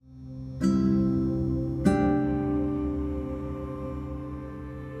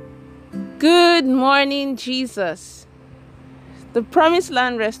Good morning, Jesus. The Promised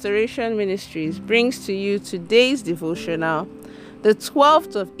Land Restoration Ministries brings to you today's devotional, the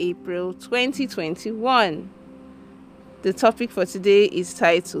 12th of April, 2021. The topic for today is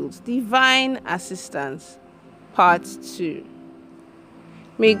titled Divine Assistance, Part 2.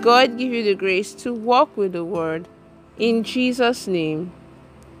 May God give you the grace to walk with the Word. In Jesus' name,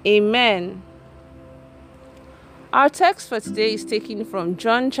 Amen. Our text for today is taken from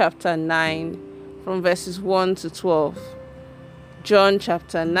John chapter 9, from verses 1 to 12. John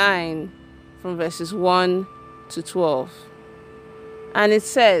chapter 9, from verses 1 to 12. And it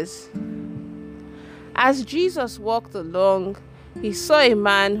says, As Jesus walked along, he saw a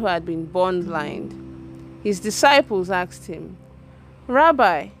man who had been born blind. His disciples asked him,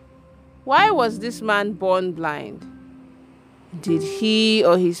 Rabbi, why was this man born blind? Did he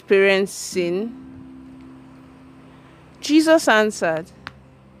or his parents sin? Jesus answered,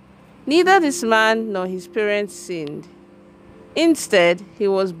 Neither this man nor his parents sinned. Instead, he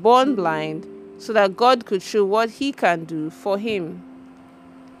was born blind so that God could show what he can do for him.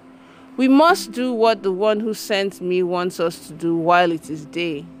 We must do what the one who sent me wants us to do while it is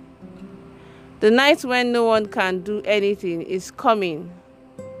day. The night when no one can do anything is coming.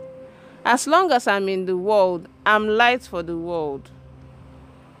 As long as I'm in the world, I'm light for the world.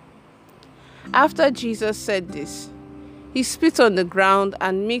 After Jesus said this, he spit on the ground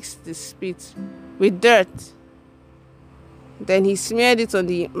and mixed the spit with dirt. Then he smeared it on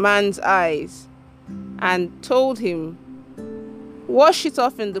the man's eyes and told him, Wash it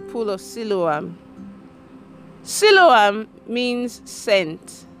off in the pool of Siloam. Siloam means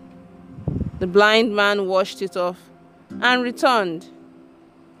sent. The blind man washed it off and returned.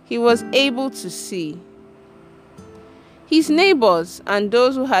 He was able to see. His neighbors and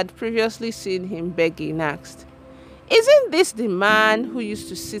those who had previously seen him begging asked, Isn't this the man who used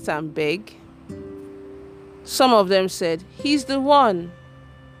to sit and beg? Some of them said, He's the one.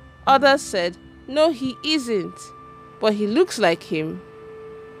 Others said, No, he isn't, but he looks like him.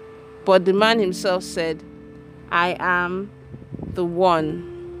 But the man himself said, I am the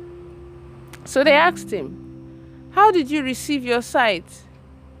one. So they asked him, How did you receive your sight?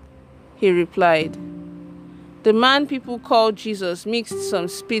 He replied, The man people called Jesus mixed some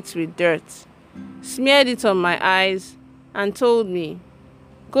spit with dirt, smeared it on my eyes, and told me,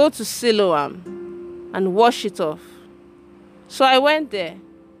 Go to Siloam and wash it off. So I went there,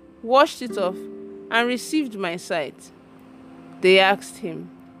 washed it off, and received my sight. They asked him,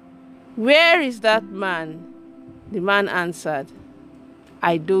 Where is that man? The man answered,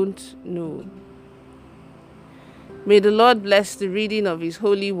 I don't know. May the Lord bless the reading of his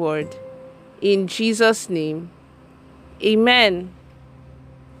holy word. In Jesus' name, Amen.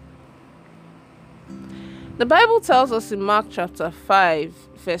 The Bible tells us in Mark chapter 5,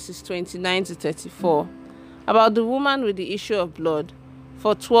 verses 29 to 34, about the woman with the issue of blood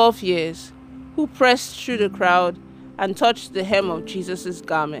for 12 years, who pressed through the crowd and touched the hem of Jesus'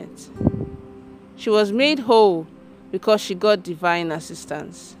 garment. She was made whole because she got divine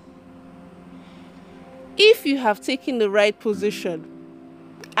assistance. If you have taken the right position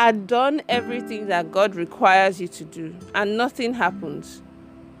and done everything that God requires you to do and nothing happens,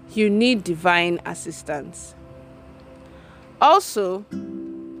 you need divine assistance. Also,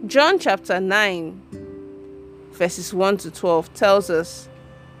 John chapter 9, verses 1 to 12 tells us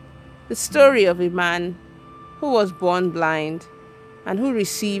the story of a man who was born blind and who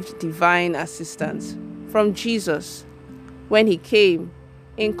received divine assistance from Jesus when he came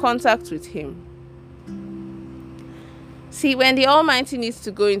in contact with him. See, when the Almighty needs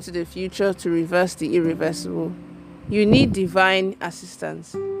to go into the future to reverse the irreversible, you need divine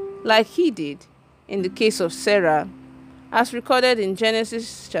assistance, like he did in the case of Sarah, as recorded in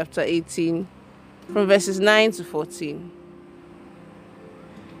Genesis chapter 18, from verses 9 to 14.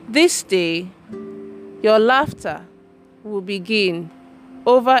 This day, your laughter will begin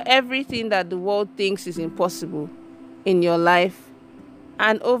over everything that the world thinks is impossible in your life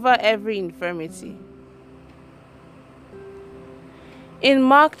and over every infirmity. In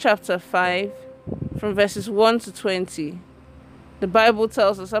Mark chapter 5, from verses 1 to 20, the Bible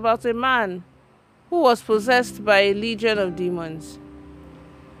tells us about a man who was possessed by a legion of demons.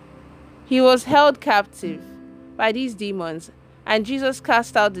 He was held captive by these demons, and Jesus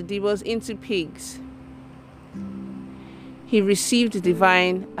cast out the demons into pigs. He received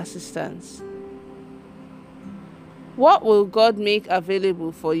divine assistance. What will God make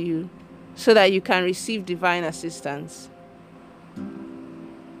available for you so that you can receive divine assistance?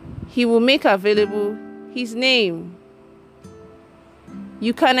 He will make available his name.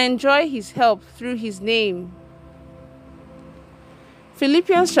 You can enjoy his help through his name.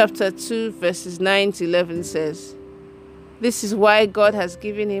 Philippians chapter 2 verses 9 to 11 says, "This is why God has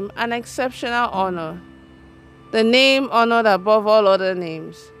given him an exceptional honor, the name honored above all other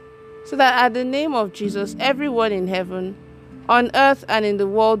names, so that at the name of Jesus everyone in heaven, on earth and in the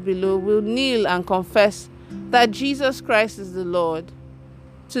world below will kneel and confess that Jesus Christ is the Lord,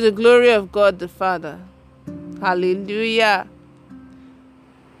 to the glory of God the Father." Hallelujah.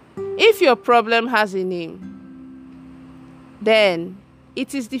 If your problem has a name, then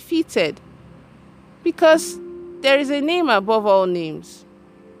it is defeated, because there is a name above all names.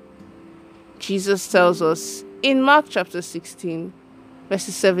 Jesus tells us in Mark chapter 16,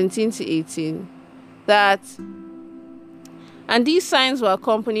 verses 17 to 18, that, "And these signs will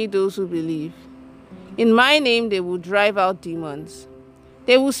accompany those who believe. In my name they will drive out demons.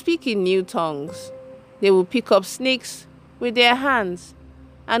 They will speak in new tongues. They will pick up snakes with their hands.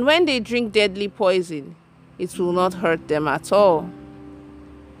 And when they drink deadly poison, it will not hurt them at all.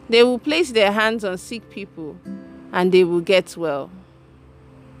 They will place their hands on sick people, and they will get well."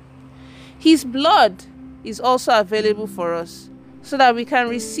 His blood is also available for us so that we can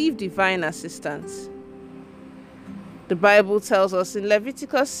receive divine assistance. The Bible tells us in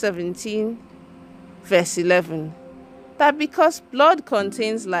Leviticus 17, verse 11, that because blood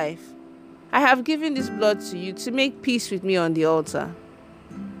contains life, I have given this blood to you to make peace with me on the altar.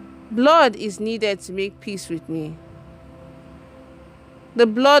 Blood is needed to make peace with me. The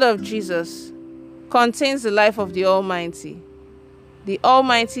blood of Jesus contains the life of the Almighty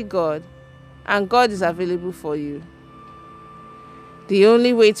God, and God is available for you. The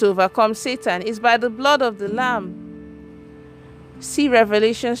only way to overcome Satan is by the blood of the Lamb. See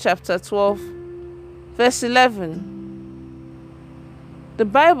Revelation chapter 12, verse 11. The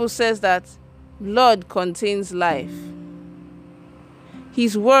Bible says that blood contains life.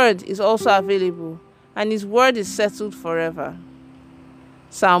 His word is also available, and his word is settled forever.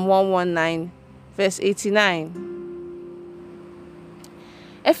 Psalm 119, verse 89.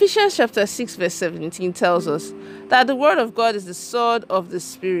 Ephesians chapter 6, verse 17 tells us that the word of God is the sword of the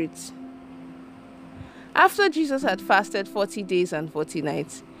Spirit. After Jesus had fasted 40 days and 40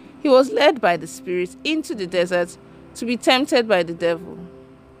 nights, he was led by the Spirit into the desert to be tempted by the devil.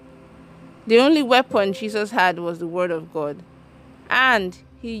 The only weapon Jesus had was the word of God, and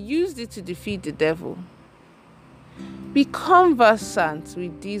he used it to defeat the devil. Be conversant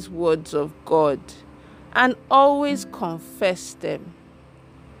with these words of God and always confess them.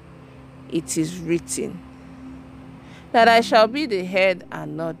 It is written that I shall be the head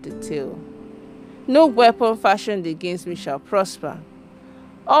and not the tail. No weapon fashioned against me shall prosper.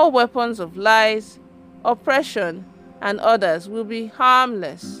 All weapons of lies, oppression, and others will be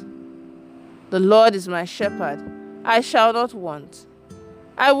harmless. The Lord is my shepherd, I shall not want.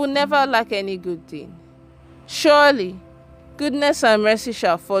 I will never lack any good thing. Surely, goodness and mercy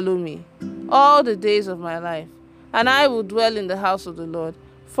shall follow me all the days of my life, and I will dwell in the house of the Lord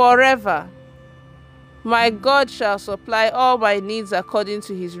forever. My God shall supply all my needs according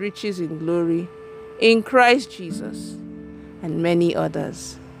to his riches in glory, in Christ Jesus, and many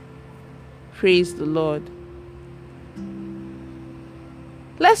others. Praise the Lord.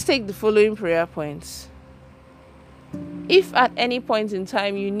 Let's take the following prayer points. If at any point in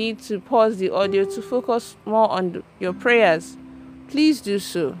time you need to pause the audio to focus more on your prayers, please do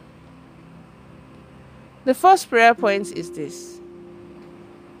so. The first prayer point is this: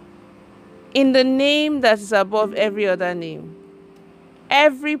 in the name that is above every other name,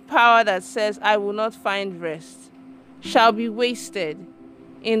 every power that says I will not find rest shall be wasted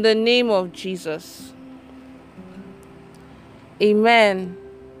in the name of Jesus. Amen.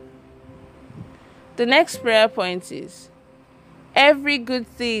 The next prayer point is: every good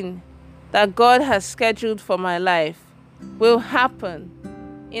thing that God has scheduled for my life will happen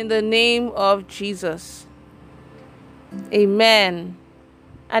in the name of Jesus. Amen.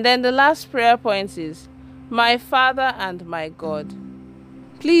 And then the last prayer point is: my Father and my God,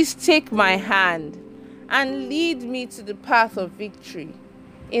 please take my hand and lead me to the path of victory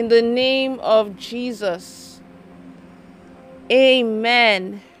in the name of Jesus.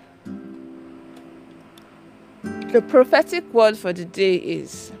 Amen. The prophetic word for the day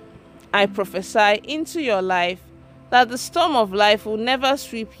is: I prophesy into your life that the storm of life will never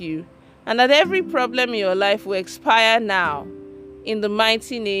sweep you, and that every problem in your life will expire now, in the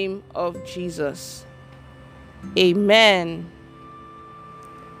mighty name of Jesus. Amen.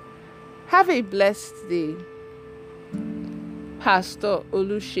 Have a blessed day. Pastor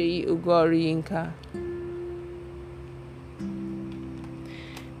Oluseyi Ogoryinka.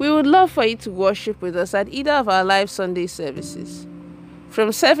 We would love for you to worship with us at either of our live Sunday services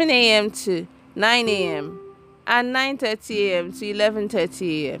from 7 a.m. to 9 a.m. and 9:30 a.m. to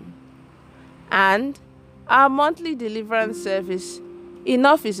 11:30 a.m. And our monthly deliverance service,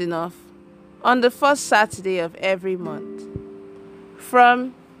 Enough is Enough, on the first Saturday of every month,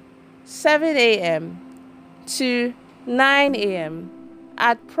 from 7 a.m. to 9 a.m.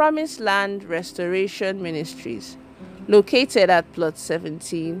 at Promised Land Restoration Ministries, located at Plot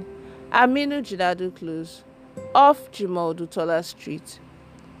 17, Aminu Jinadu Close, off Jimoh Dutola Street,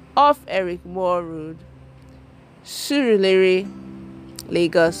 off Eric Moore Road, Surulere,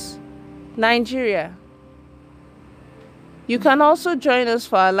 Lagos, Nigeria. You can also join us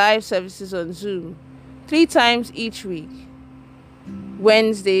for our live services on Zoom 3 times each week.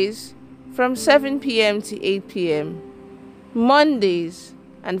 Wednesdays from 7 p.m. to 8 p.m. Mondays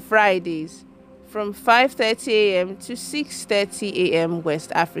and Fridays from 5:30 a.m. to 6:30 a.m.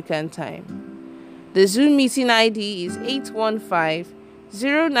 West African Time. The Zoom meeting ID is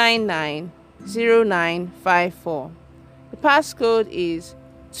 815-099-0954. The passcode is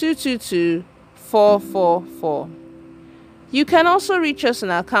 222444. You can also reach us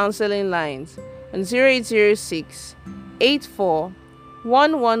on our counseling lines on 0806 84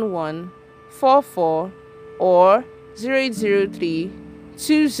 111 44 or 0803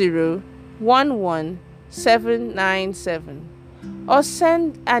 20 11 797, or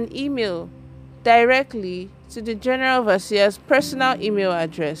send an email directly to the General Overseer's personal email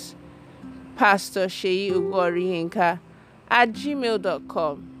address,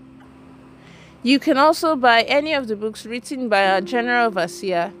 pastorsheyi@gmail.com. You can also buy any of the books written by our General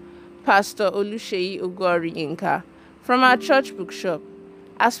Overseer, Pastor Oluseyi Oguoriyinka, from our church bookshop,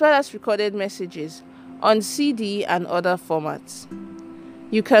 as well as recorded messages on CD and other formats.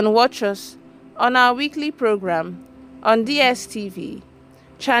 You can watch us on our weekly program on DSTV,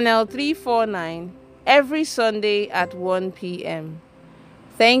 channel 349, every Sunday at 1 p.m.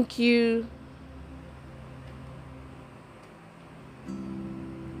 Thank you.